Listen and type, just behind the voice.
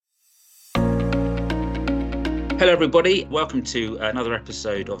Hello, everybody. Welcome to another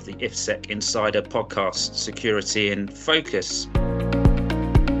episode of the IFSec Insider podcast, Security in Focus.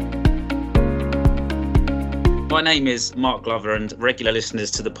 My name is Mark Glover, and regular listeners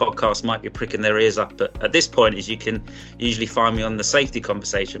to the podcast might be pricking their ears up at this point, as you can usually find me on the Safety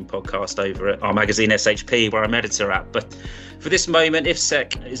Conversation podcast over at our magazine SHP, where I'm editor at. But for this moment,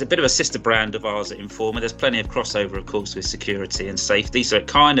 IFSec is a bit of a sister brand of ours at Informa. There's plenty of crossover, of course, with security and safety, so it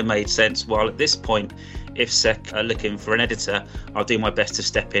kind of made sense. While at this point, IFSec are looking for an editor, I'll do my best to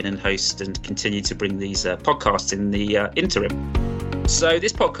step in and host and continue to bring these podcasts in the interim. So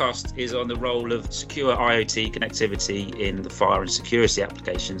this podcast is on the role of secure IoT connectivity in the fire and security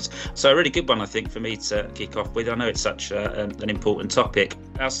applications. So a really good one, I think, for me to kick off with. I know it's such an important topic.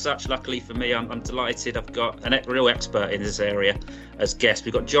 As such, luckily for me, I'm delighted I've got a real expert in this area as guest.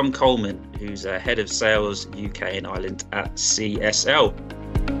 We've got John Coleman, who's Head of Sales UK and Ireland at CSL.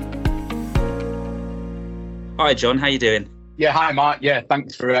 Hi, John. How you doing? Yeah, hi, Mark. Yeah,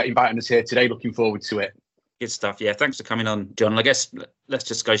 thanks for inviting us here today. Looking forward to it. Good stuff. Yeah, thanks for coming on, John. I guess let's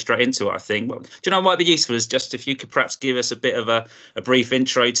just go straight into it, I think. Well, do you know what might be useful is just if you could perhaps give us a bit of a brief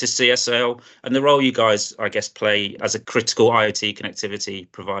intro to CSL and the role you guys, I guess, play as a critical IoT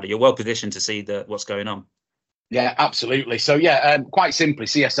connectivity provider. You're well positioned to see what's going on. Yeah, absolutely. So, quite simply,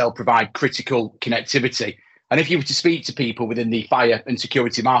 CSL provide critical connectivity. And if you were to speak to people within the fire and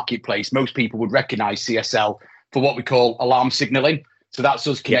security marketplace, most people would recognise CSL for what we call alarm signalling. So that's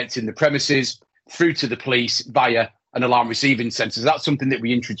us connecting the premises through to the police via an alarm receiving centre. So that's something that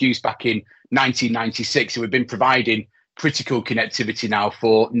we introduced back in 1996. So we've been providing critical connectivity now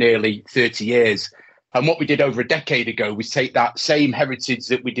for nearly 30 years. And what we did over a decade ago was take that same heritage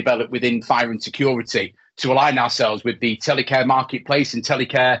that we developed within fire and security to align ourselves with the telecare marketplace. And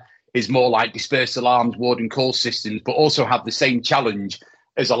telecare is more like dispersed alarms, ward and call systems, but also have the same challenge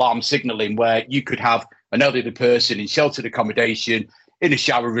as alarm signalling, where you could have an elderly person in sheltered accommodation, in a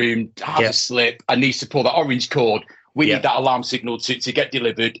shower room, has a slip and needs to pull that orange cord. We need that alarm signal to get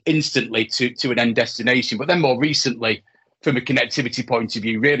delivered instantly to an end destination. But then more recently, from a connectivity point of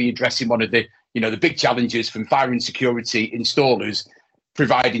view, really addressing one of the big challenges from fire and security installers,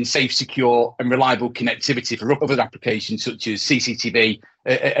 providing safe, secure and reliable connectivity for other applications such as CCTV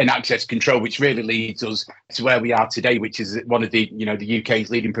and access control, which really leads us to where we are today, which is one of the UK's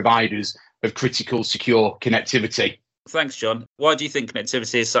leading providers of critical, secure connectivity. Thanks, John. Why do you think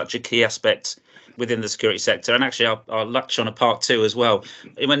connectivity is such a key aspect within the security sector? And actually, I'll latch on a part two as well.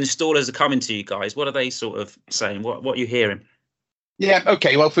 When installers are coming to you guys, what are they sort of saying? What are you hearing? Yeah,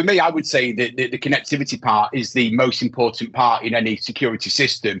 okay. Well, for me, I would say that the connectivity part is the most important part in any security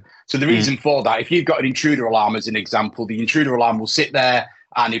system. So the reason for that, if you've got an intruder alarm as an example, the intruder alarm will sit there,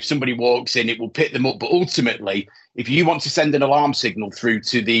 and if somebody walks in, it will pick them up. But ultimately, if you want to send an alarm signal through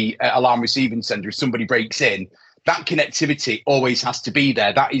to the alarm receiving centre, if somebody breaks in, that connectivity always has to be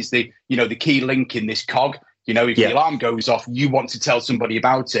there. That is the key link in this cog. If the alarm goes off, you want to tell somebody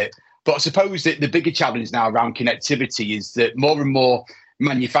about it. But I suppose that the bigger challenge now around connectivity is that more and more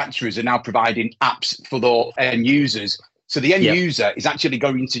manufacturers are now providing apps for their end users. So the end user is actually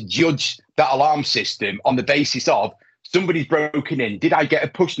going to judge that alarm system on the basis of somebody's broken in. Did I get a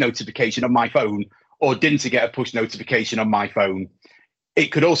push notification on my phone, or didn't I get a push notification on my phone?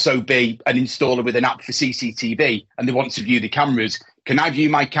 It could also be an installer with an app for CCTV and they want to view the cameras. Can I view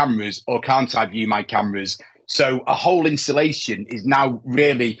my cameras or can't I view my cameras? So a whole installation is now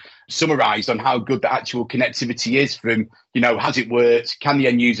really summarised on how good the actual connectivity is from, has it worked? Can the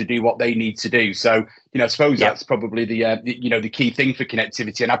end user do what they need to do? So, I suppose that's probably the key thing for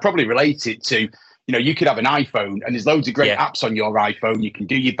connectivity. And I probably relate it to, you could have an iPhone and there's loads of great apps on your iPhone. You can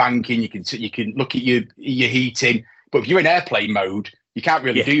do your banking, you can look at your heating. But if you're in airplane mode, you can't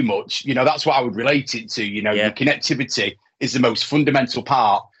really do much. That's what I would relate it to. The connectivity is the most fundamental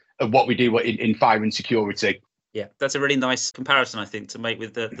part of what we do in fire and security. Yeah, that's a really nice comparison, I think, to make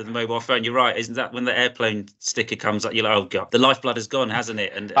with the mobile phone. You're right, isn't that when the airplane sticker comes up, you're like, oh God, the lifeblood has gone, hasn't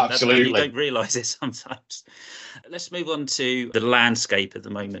it? And absolutely, you don't realise it sometimes. Let's move on to the landscape at the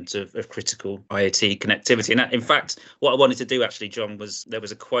moment of critical IoT connectivity. And in fact, what I wanted to do actually, John, was there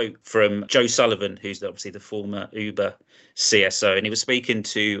was a quote from Joe Sullivan, who's obviously the former Uber CSO, and he was speaking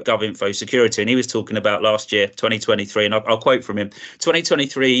to GovInfo Security, and he was talking about last year, 2023, and I'll quote from him.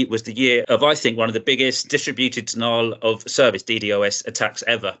 2023 was the year of, I think, one of the biggest distributed denial of service, DDoS, attacks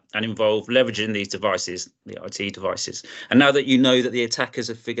ever, and involved leveraging these devices, the IoT devices. And now that you know that the attackers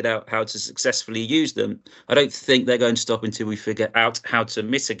have figured out how to successfully use them, I don't think they're going to stop until we figure out how to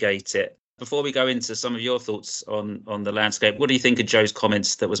mitigate it. Before we go into some of your thoughts on the landscape, what do you think of Joe's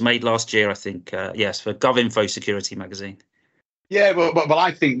comments that was made last year, I think, for GovInfo Security magazine? Yeah, well,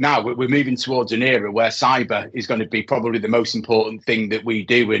 I think now we're moving towards an era where cyber is going to be probably the most important thing that we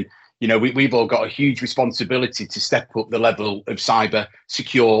do. And, we've all got a huge responsibility to step up the level of cyber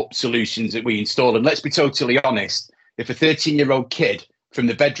secure solutions that we install. And let's be totally honest, if a 13-year-old kid from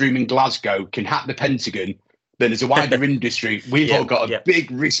the bedroom in Glasgow can hack the Pentagon, then as a wider industry, we've all got a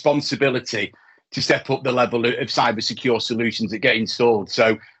big responsibility to step up the level of cyber secure solutions that get installed.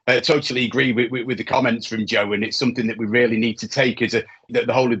 So I totally agree with the comments from Joe, and it's something that we really need to take as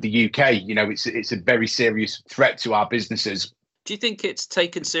the whole of the UK. It's a very serious threat to our businesses. Do you think it's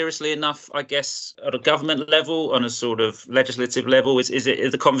taken seriously enough, I guess, at a government level, on a sort of legislative level? Are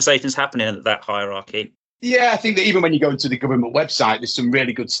the conversations happening at that hierarchy? Yeah, I think that even when you go into the government website, there's some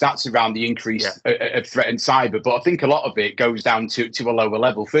really good stats around the increase of threat and cyber. But I think a lot of it goes down to a lower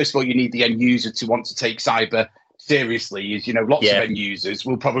level. First of all, you need the end user to want to take cyber seriously. As lots of end users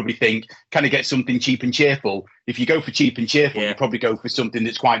will probably think, can I get something cheap and cheerful? If you go for cheap and cheerful, you probably go for something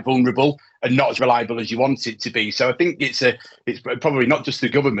that's quite vulnerable and not as reliable as you want it to be. So I think it's probably not just the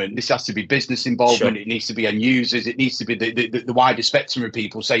government. This has to be business involvement. It needs to be end users. It needs to be the wider spectrum of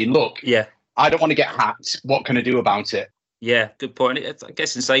people saying, look, I don't want to get hacked. What can I do about it? Yeah, good point. I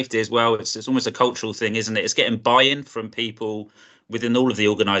guess in safety as well, it's almost a cultural thing, isn't it? It's getting buy-in from people within all of the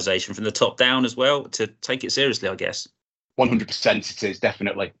organisation, from the top down as well, to take it seriously, I guess. 100% it is,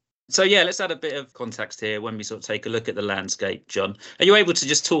 definitely. So, let's add a bit of context here when we sort of take a look at the landscape, John. Are you able to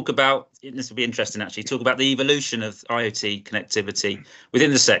just talk about, this will be interesting actually, talk about the evolution of IoT connectivity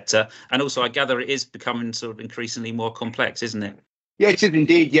within the sector? And also, I gather it is becoming sort of increasingly more complex, isn't it? Yeah, it is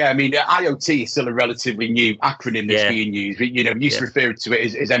indeed. Yeah, I mean, IoT is still a relatively new acronym that's being used. We used to refer to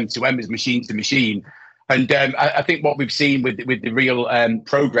it as M2M, as machine to machine. And I think what we've seen with the real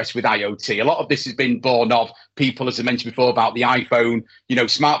progress with IoT, a lot of this has been born of people, as I mentioned before, about the iPhone.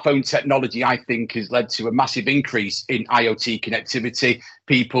 Smartphone technology, I think, has led to a massive increase in IoT connectivity.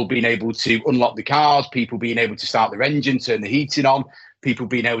 People being able to unlock the cars, people being able to start their engine, turn the heating on, people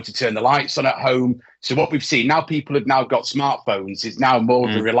being able to turn the lights on at home. So what we've seen, now people have now got smartphones, is now more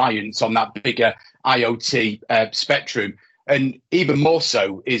of a reliance on that bigger IoT spectrum. And even more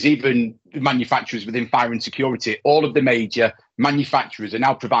so is even manufacturers within fire and security. All of the major manufacturers are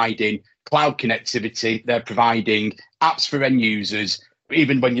now providing cloud connectivity. They're providing apps for end users.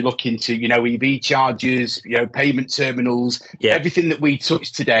 Even when you look into, EV chargers, payment terminals, everything that we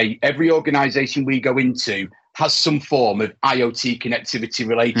touch today, every organization we go into has some form of IoT connectivity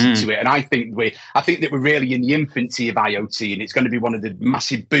related to it. And I think that we're really in the infancy of IoT, and it's going to be one of the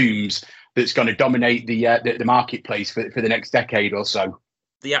massive booms that's going to dominate the marketplace for the next decade or so.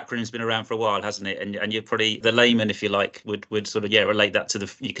 The acronym's been around for a while, hasn't it? And you're probably, the layman, if you like, would sort of relate that to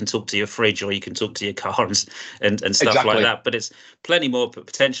you can talk to your fridge or you can talk to your car and stuff like that. But it's plenty more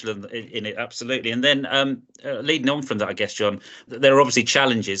potential in it, absolutely. And then leading on from that, I guess, John, there are obviously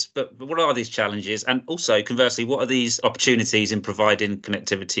challenges, but what are these challenges? And also, conversely, what are these opportunities in providing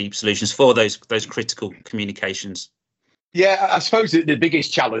connectivity solutions for those critical communications? Yeah, I suppose the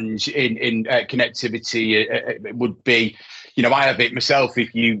biggest challenge in connectivity would be, I have it myself.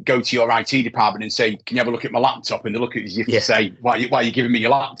 If you go to your IT department and say, can you have a look at my laptop? And they look at you to say, why are you giving me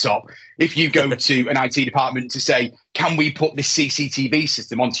your laptop? If you go to an IT department to say, can we put this CCTV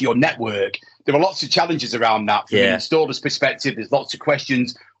system onto your network? There are lots of challenges around that. From an installer's perspective, there's lots of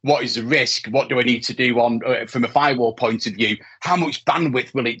questions. What is the risk? What do I need to do from a firewall point of view? How much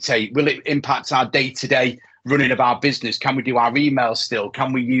bandwidth will it take? Will it impact our day-to-day running of our business? Can we do our emails still?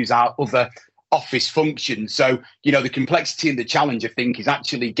 Can we use our other office functions? So, the complexity and the challenge, I think, is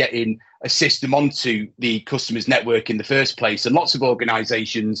actually getting a system onto the customer's network in the first place. And lots of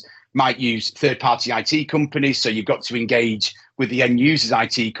organizations might use third-party IT companies, so you've got to engage with the end user's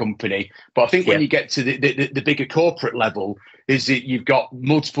IT company. But I think when you get to the bigger corporate level, is that you've got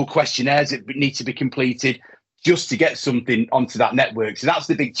multiple questionnaires that need to be completed just to get something onto that network. So that's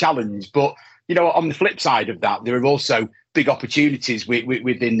the big challenge. But on the flip side of that, there are also big opportunities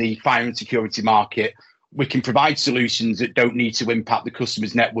within the fire and security market. We can provide solutions that don't need to impact the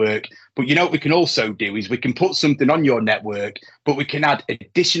customer's network. But what we can also do is we can put something on your network, but we can add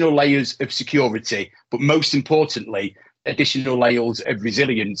additional layers of security. But most importantly, additional layers of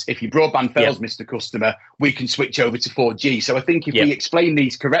resilience. If your broadband fails, Mr. Customer, we can switch over to 4G. So I think if we explain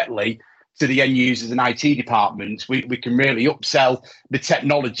these correctly to the end users and IT departments, we can really upsell the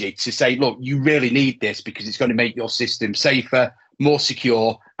technology to say, look, you really need this because it's going to make your system safer, more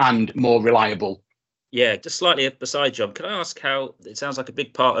secure and more reliable. Yeah, just slightly a side job. Can I ask how it sounds like a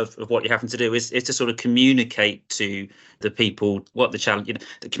big part of what you're having to do is to sort of communicate to the people what the challenge,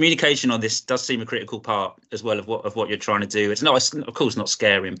 the communication on this does seem a critical part as well of what you're trying to do. It's of course not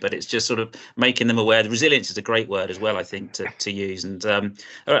scaring, but it's just sort of making them aware. The resilience is a great word as well, I think, to use. And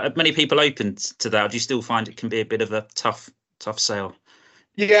are many people open to that? Or do you still find it can be a bit of a tough sale?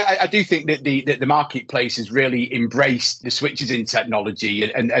 Yeah, I do think that the marketplace has really embraced the switches in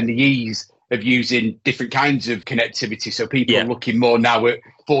technology and the ease of using different kinds of connectivity. So people are looking more now at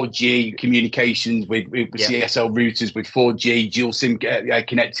 4G communications with CSL routers, with 4G dual SIM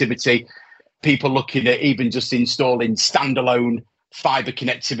connectivity. People looking at even just installing standalone fiber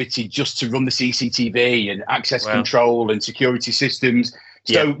connectivity just to run the CCTV and access control and security systems.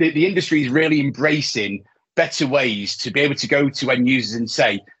 So the industry is really embracing better ways to be able to go to end users and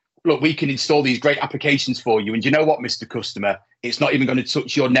say, look, we can install these great applications for you. And you know what, Mr. Customer, it's not even going to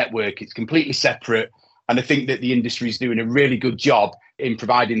touch your network. It's completely separate. And I think that the industry is doing a really good job in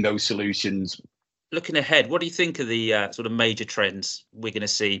providing those solutions. Looking ahead, what do you think of the sort of major trends we're going to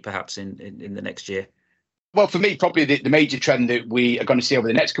see perhaps in the next year? Well, for me, probably the major trend that we are going to see over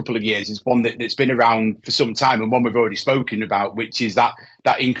the next couple of years is one that's been around for some time and one we've already spoken about, which is that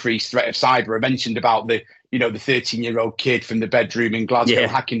increased threat of cyber. I mentioned about the 13-year-old kid from the bedroom in Glasgow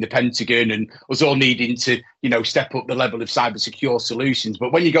hacking the Pentagon and us all needing to, step up the level of cyber secure solutions.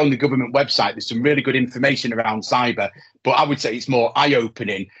 But when you go on the government website, there's some really good information around cyber. But I would say it's more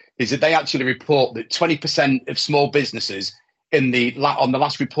eye-opening, is that they actually report that 20% of small businesses on the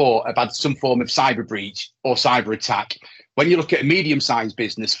last report have had some form of cyber breach or cyber attack. When you look at a medium-sized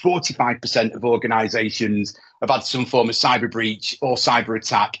business, 45% of organizations have had some form of cyber breach or cyber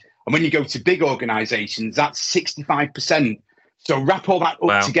attack. And when you go to big organizations, that's 65%. So wrap all that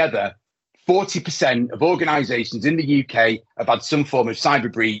up together, 40% of organizations in the UK have had some form of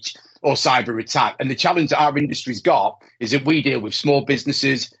cyber breach or cyber attack. And the challenge that our industry's got is that we deal with small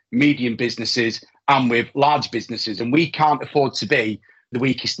businesses, medium businesses, and with large businesses, and we can't afford to be the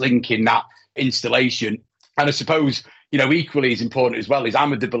weakest link in that installation. And I suppose, equally as important as well is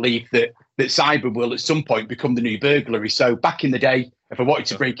I'm of the belief that cyber will at some point become the new burglary. So back in the day, if I wanted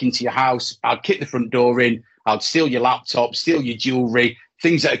to break into your house, I'd kick the front door in, I'd steal your laptop, steal your jewelry,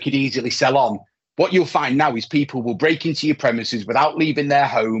 things that I could easily sell on. What you'll find now is people will break into your premises without leaving their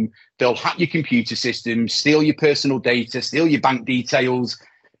home. They'll hack your computer systems, steal your personal data, steal your bank details.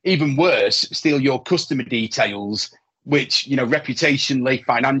 Even worse, steal your customer details, which, reputationally,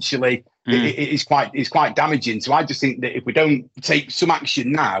 financially, is quite damaging. So I just think that if we don't take some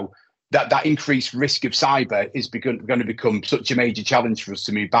action now, that increased risk of cyber is going to become such a major challenge for us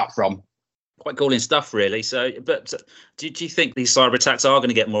to move back from. Quite galling stuff, really. So, but do you think these cyber attacks are going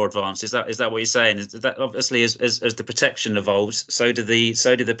to get more advanced? Is that what you're saying? Is that obviously as the protection evolves, so do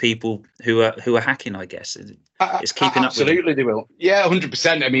the people who are hacking? I guess it's keeping up. Absolutely, they will. Yeah,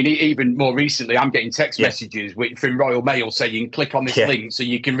 100%. I mean, even more recently, I'm getting text messages from Royal Mail saying, "Click on this link so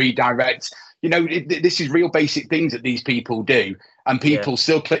you can redirect." This is real basic things that these people do, and people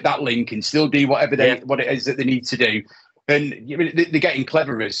still click that link and still do what it is that they need to do. And they're getting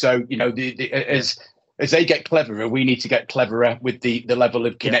cleverer. So, as they get cleverer, we need to get cleverer with the level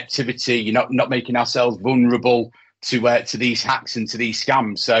of connectivity. You're not making ourselves vulnerable to these hacks and to these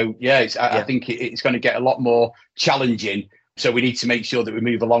scams. So, I think it's going to get a lot more challenging. So we need to make sure that we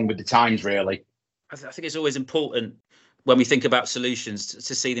move along with the times, really. I think it's always important when we think about solutions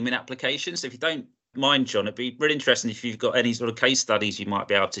to see them in applications. So if you don't mind, John, it'd be really interesting if you've got any sort of case studies you might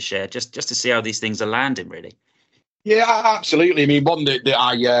be able to share, just to see how these things are landing, really. Yeah, absolutely. I mean, one that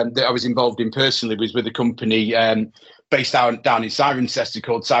I was involved in personally was with a company based down in Cirencester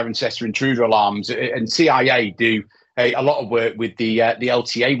called Cirencester Intruder Alarms, and CIA do a lot of work with the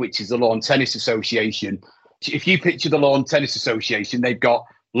LTA, which is the Lawn Tennis Association. If you picture the Lawn Tennis Association, they've got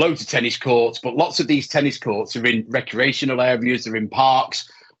loads of tennis courts, but lots of these tennis courts are in recreational areas, they're in parks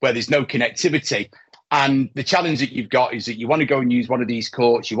where there's no connectivity. And the challenge that you've got is that you want to go and use one of these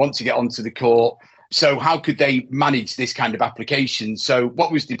courts, you want to get onto the court. So how could they manage this kind of application? So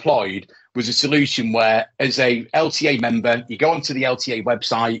what was deployed was a solution where, as a LTA member, you go onto the LTA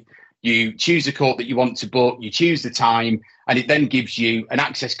website, you choose the court that you want to book, you choose the time, and it then gives you an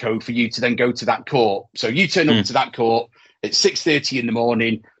access code for you to then go to that court. So you turn up to that court at 6:30 in the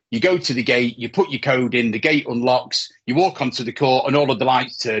morning, you go to the gate, you put your code in, the gate unlocks, you walk onto the court and all of the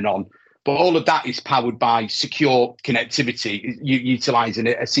lights turn on. But all of that is powered by secure connectivity, utilizing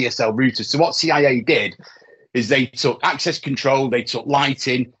a CSL router. So what CIA did is they took access control, they took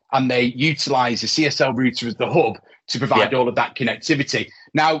lighting, and they utilized the CSL router as the hub to provide all of that connectivity.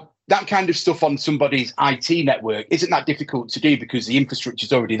 Now, that kind of stuff on somebody's IT network isn't that difficult to do because the infrastructure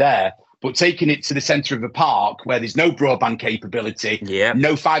is already there. but taking it to the centre of a park where there's no broadband capability,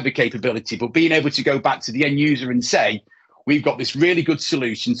 no fibre capability, but being able to go back to the end user and say, we've got this really good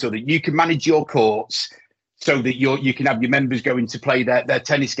solution so that you can manage your courts, so that you can have your members going to play their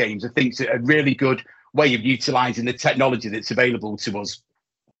tennis games. I think it's a really good way of utilising the technology that's available to us.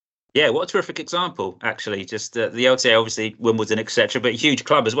 Yeah, what a terrific example, actually. Just the LTA, obviously Wimbledon, etc., but a huge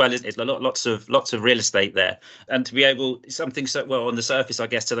club as well. It's lots of real estate there, and to be able something so well on the surface, I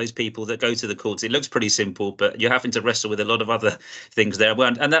guess, to those people that go to the courts, it looks pretty simple, but you're having to wrestle with a lot of other things there,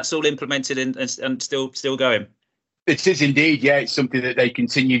 and that's all implemented and still going. It is indeed, yeah. It's something that they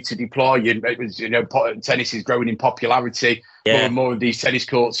continue to deploy. Tennis is growing in popularity. More and more of these tennis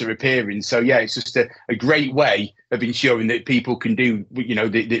courts are appearing. So yeah, it's just a great way of ensuring that people can do,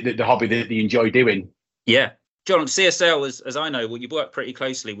 the hobby that they enjoy doing. Yeah, John, CSL, as I know, well, you've worked pretty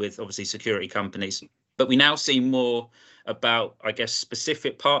closely with obviously security companies, but we now see more about, I guess,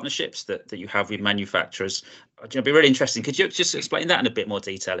 specific partnerships that you have with manufacturers. It'd be really interesting. Could you just explain that in a bit more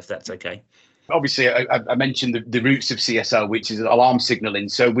detail, if that's okay? Obviously, I mentioned the roots of CSL, which is alarm signalling.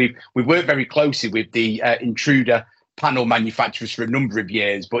 So we've worked very closely with the intruder panel manufacturers for a number of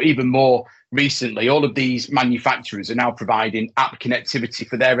years, but even more recently, all of these manufacturers are now providing app connectivity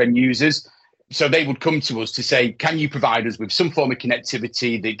for their end users. So they would come to us to say, can you provide us with some form of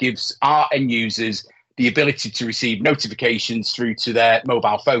connectivity that gives our end users the ability to receive notifications through to their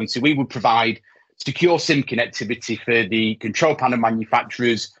mobile phone? So we would provide secure SIM connectivity for the control panel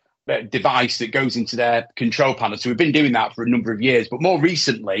manufacturers, device that goes into their control panel. So we've been doing that for a number of years, but more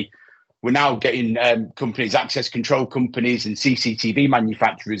recently, we're now getting companies, access control companies and CCTV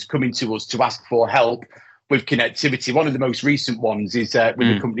manufacturers coming to us to ask for help with connectivity. One of the most recent ones is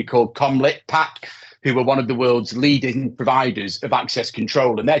with a company called ComLitPack, who are one of the world's leading providers of access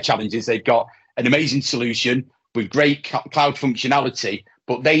control. And their challenge is they've got an amazing solution with great cloud functionality,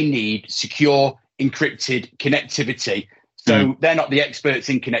 but they need secure, encrypted connectivity. So they're not the experts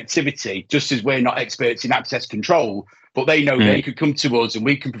in connectivity, just as we're not experts in access control, but they know they could come to us and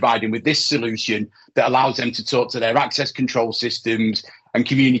we can provide them with this solution that allows them to talk to their access control systems and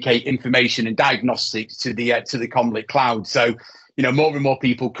communicate information and diagnostics to the ComLit cloud. So, more and more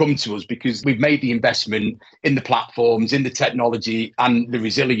people come to us because we've made the investment in the platforms, in the technology and the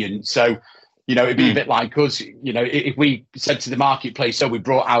resilience. So, it'd be a bit like us, if we said to the marketplace, so we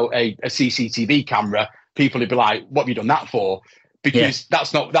brought out a CCTV camera, people would be like, what have you done that for? Because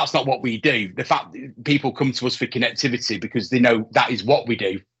that's not what we do. The fact that people come to us for connectivity because they know that is what we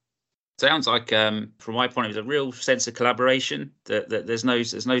do. Sounds like, from my point of view, a real sense of collaboration. That there's no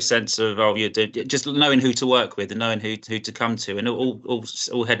sense of you're just knowing who to work with and knowing who to come to, and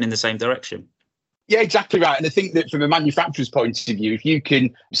all heading in the same direction. Yeah, exactly right. And I think that from a manufacturer's point of view, if you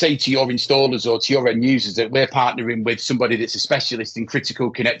can say to your installers or to your end users that we're partnering with somebody that's a specialist in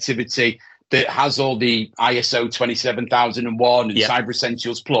critical connectivity, that has all the ISO 27001 and Cyber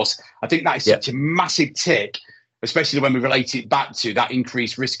Essentials Plus, I think that is such a massive tick, especially when we relate it back to that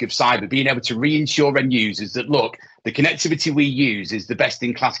increased risk of cyber, being able to reinsure end users that, look, the connectivity we use is the best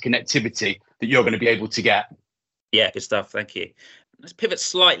in class connectivity that you're going to be able to get. Yeah, good stuff. Thank you. Let's pivot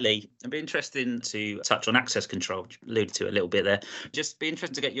slightly. It'd be interesting to touch on access control, which you alluded to a little bit there. Just be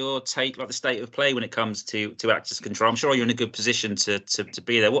interesting to get your take, like the state of play when it comes to access control. I'm sure you're in a good position to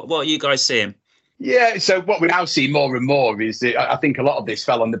be there. What are you guys seeing? Yeah, so what we now see more and more is that I think a lot of this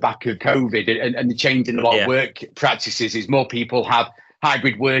fell on the back of COVID and the change in a lot of work practices is more people have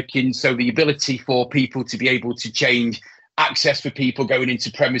hybrid working. So the ability for people to be able to change access for people going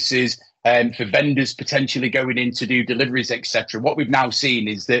into premises, for vendors potentially going in to do deliveries, etc. What we've now seen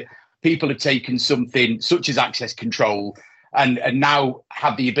is that people have taken something such as access control and now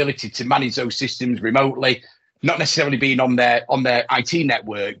have the ability to manage those systems remotely, not necessarily being on their IT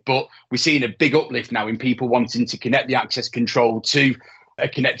network, but we're seeing a big uplift now in people wanting to connect the access control to a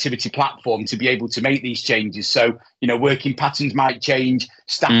connectivity platform to be able to make these changes. So, working patterns might change,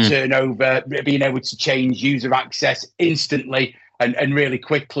 staff turnover, being able to change user access instantly and really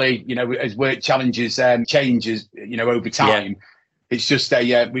quickly, as work challenges changes, over time. It's just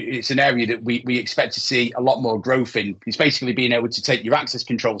it's an area that we expect to see a lot more growth in. It's basically being able to take your access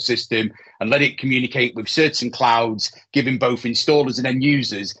control system and let it communicate with certain clouds, giving both installers and end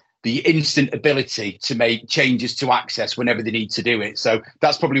users the instant ability to make changes to access whenever they need to do it. So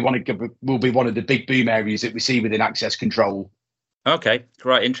that's probably will be one of the big boom areas that we see within access control. Okay,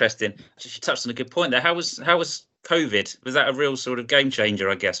 right, interesting. You touched on a good point there. How was COVID? Was that a real sort of game changer,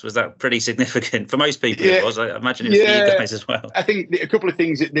 I guess? Was that pretty significant for most people? It was. I imagine it was for you guys as well. I think a couple of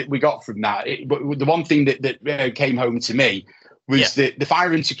things that we got from that. The one thing that came home to me was that the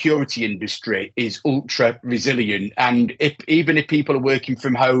fire and security industry is ultra resilient. And even if people are working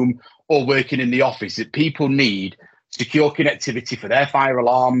from home or working in the office, that people need secure connectivity for their fire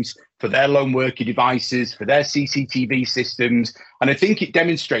alarms, for their lone worker devices, for their CCTV systems. And I think it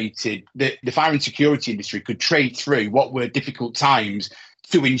demonstrated that the fire and security industry could trade through what were difficult times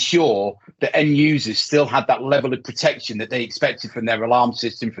to ensure that end users still had that level of protection that they expected from their alarm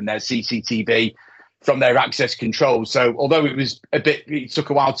system, from their CCTV, from their access control. So although it took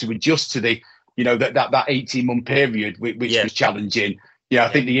a while to adjust to the, that 18-month period, which was challenging. I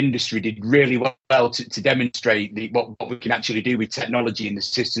think the industry did really well to demonstrate what we can actually do with technology and the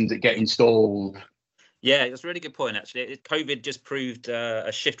systems that get installed. Yeah, that's a really good point, actually. COVID just proved a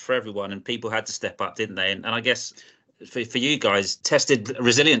shift for everyone, and people had to step up, didn't they? And I guess for you guys, tested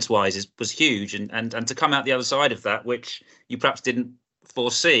resilience-wise was huge, and to come out the other side of that, which you perhaps didn't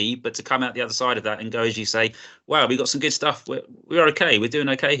foresee, but to come out the other side of that and go, as you say, wow, we got some good stuff. We're okay. We're doing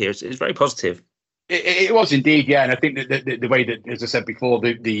okay here. It's very positive. It was indeed, yeah, and I think that the way that, as I said before,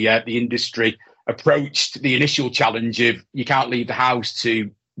 the industry approached the initial challenge of you can't leave the house to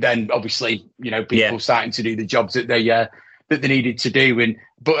then obviously people starting to do the jobs that they needed to do,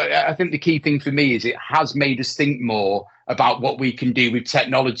 but I think the key thing for me is it has made us think more about what we can do with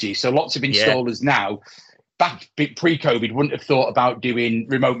technology. So lots of installers now, back pre-COVID, wouldn't have thought about doing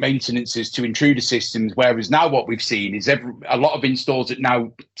remote maintenances to intruder systems, whereas now what we've seen is a lot of installs that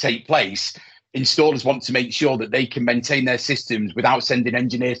now take place. Installers want to make sure that they can maintain their systems without sending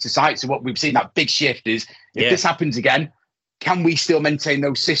engineers to site. So what we've seen, that big shift is, if this happens again, can we still maintain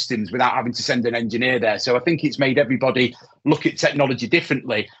those systems without having to send an engineer there? So I think it's made everybody look at technology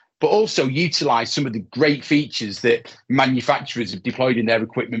differently, but also utilize some of the great features that manufacturers have deployed in their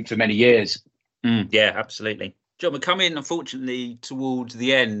equipment for many years. Yeah, absolutely. John, we're coming, unfortunately, towards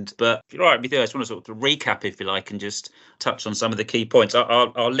the end, but if you're all right with you, I just want to sort of recap, if you like, and just touch on some of the key points.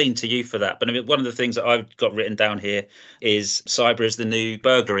 I'll lean to you for that. But I mean, one of the things that I've got written down here is cyber is the new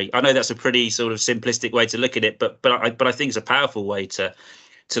burglary. I know that's a pretty sort of simplistic way to look at it, but I think it's a powerful way to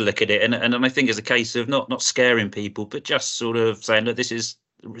look at it. And I think it's a case of not scaring people, but just sort of saying, look, this is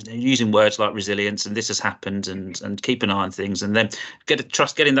using words like resilience, and this has happened, and keep an eye on things, and then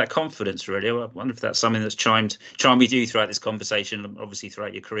getting that confidence, really. I wonder if that's something that's chimed with you throughout this conversation, and obviously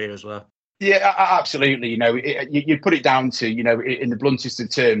throughout your career as well. Yeah, absolutely. You put it down to, in the bluntest of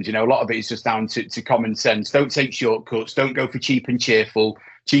terms, a lot of it is just down to common sense. Don't take shortcuts. Don't go for cheap and cheerful.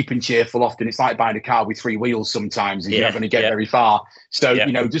 Cheap and cheerful, often it's like buying a car with three wheels sometimes, and you're not going to get very far. So,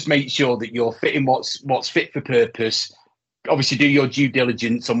 just make sure that you're fitting what's fit for purpose. Obviously, do your due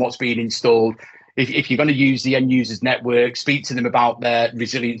diligence on what's being installed. If you're going to use the end user's network, speak to them about their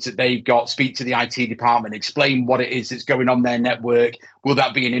resilience that they've got, speak to the IT department, explain what it is that's going on their network. Will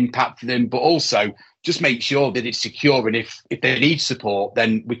that be an impact for them? But also just make sure that it's secure. And if they need support,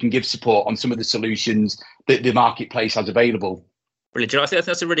 then we can give support on some of the solutions that the marketplace has available. Brilliant. I think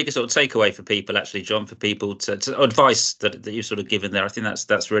that's a really good sort of takeaway for people, actually, John, for people to advice that you've sort of given there. I think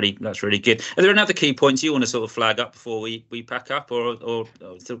that's really good. Are there any other key points you want to sort of flag up before we pack up, or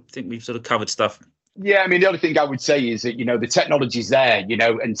think we've sort of covered stuff? Yeah, I mean, the other thing I would say is that, the technology's there,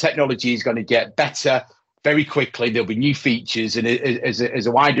 and technology is going to get better very quickly. There'll be new features, and as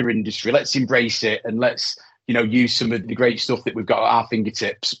a wider industry, let's embrace it, and let's, use some of the great stuff that we've got at our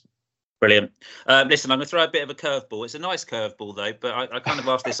fingertips. Brilliant. Listen, I'm going to throw a bit of a curveball. It's a nice curveball, though, but I kind of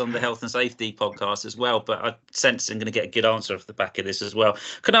asked this on the health and safety podcast as well, but I sense I'm going to get a good answer off the back of this as well.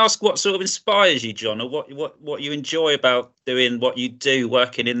 Can I ask what sort of inspires you, John, or what you enjoy about doing what you do,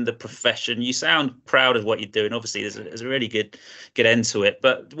 working in the profession? You sound proud of what you're doing. Obviously, there's a really good end to it,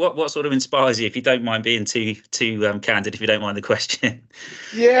 but what sort of inspires you, if you don't mind being too candid, if you don't mind the question?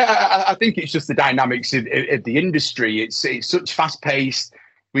 Yeah, I think it's just the dynamics of the industry. It's such fast-paced.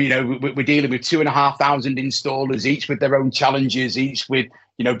 We're dealing with 2,500 installers, each with their own challenges, each with,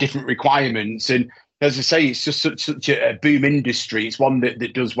 different requirements. And as I say, it's just such a boom industry. It's one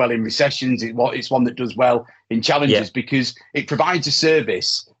that does well in recessions. It's one that does well in challenges because it provides a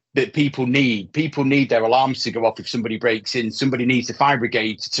service that people need. People need their alarms to go off if somebody breaks in. Somebody needs the fire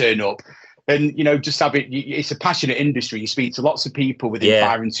brigade to turn up. And, just have it. It's a passionate industry. You speak to lots of people within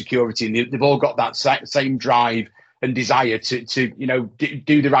fire and security, and they've all got that same drive and desire to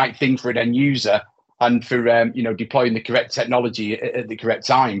do the right thing for an end user and for deploying the correct technology at the correct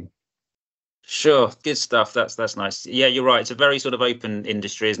time. Sure, good stuff. That's nice. Yeah, you're right. It's a very sort of open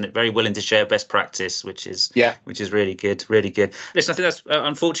industry, isn't it? Very willing to share best practice, which is really good, really good. Listen, I think that's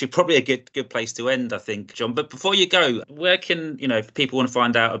unfortunately probably a good place to end, I think, John. But before you go, where can if people want to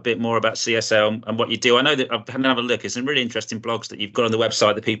find out a bit more about CSL and what you do? I know that I've had another look. There's some really interesting blogs that you've got on the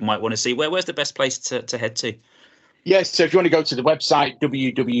website that people might want to see. Where's the best place to head to? Yes, so if you want to go to the website,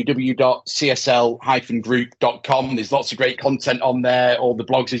 www.csl-group.com, there's lots of great content on there, all the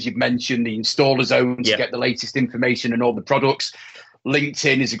blogs, as you've mentioned, the installer zone to get the latest information and all the products.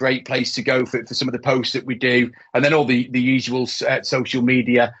 LinkedIn is a great place to go for some of the posts that we do. And then all the usual social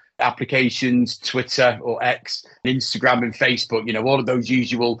media applications, Twitter or X, Instagram and Facebook, all of those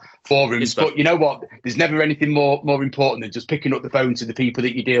usual forums. But you know what? There's never anything more important than just picking up the phone to the people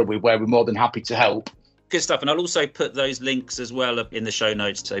that you deal with, where we're more than happy to help. Good stuff. And I'll also put those links as well in the show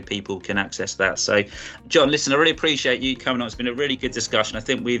notes so people can access that. So, John, listen, I really appreciate you coming on. It's been a really good discussion. I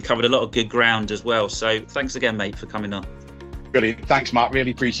think we've covered a lot of good ground as well. So thanks again, mate, for coming on. Brilliant. Thanks, Mark.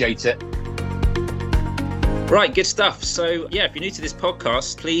 Really appreciate it. Right, good stuff. So, yeah, if you're new to this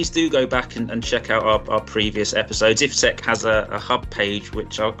podcast, please do go back and check out our previous episodes. IFSEC has a hub page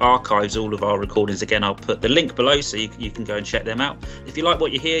which archives all of our recordings. Again, I'll put the link below so you can go and check them out. If you like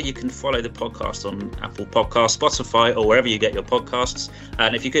what you hear, you can follow the podcast on Apple Podcasts, Spotify, or wherever you get your podcasts.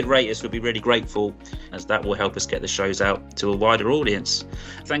 And if you could rate us, we'd be really grateful, as that will help us get the shows out to a wider audience.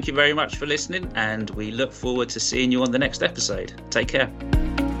 Thank you very much for listening, and we look forward to seeing you on the next episode. Take care.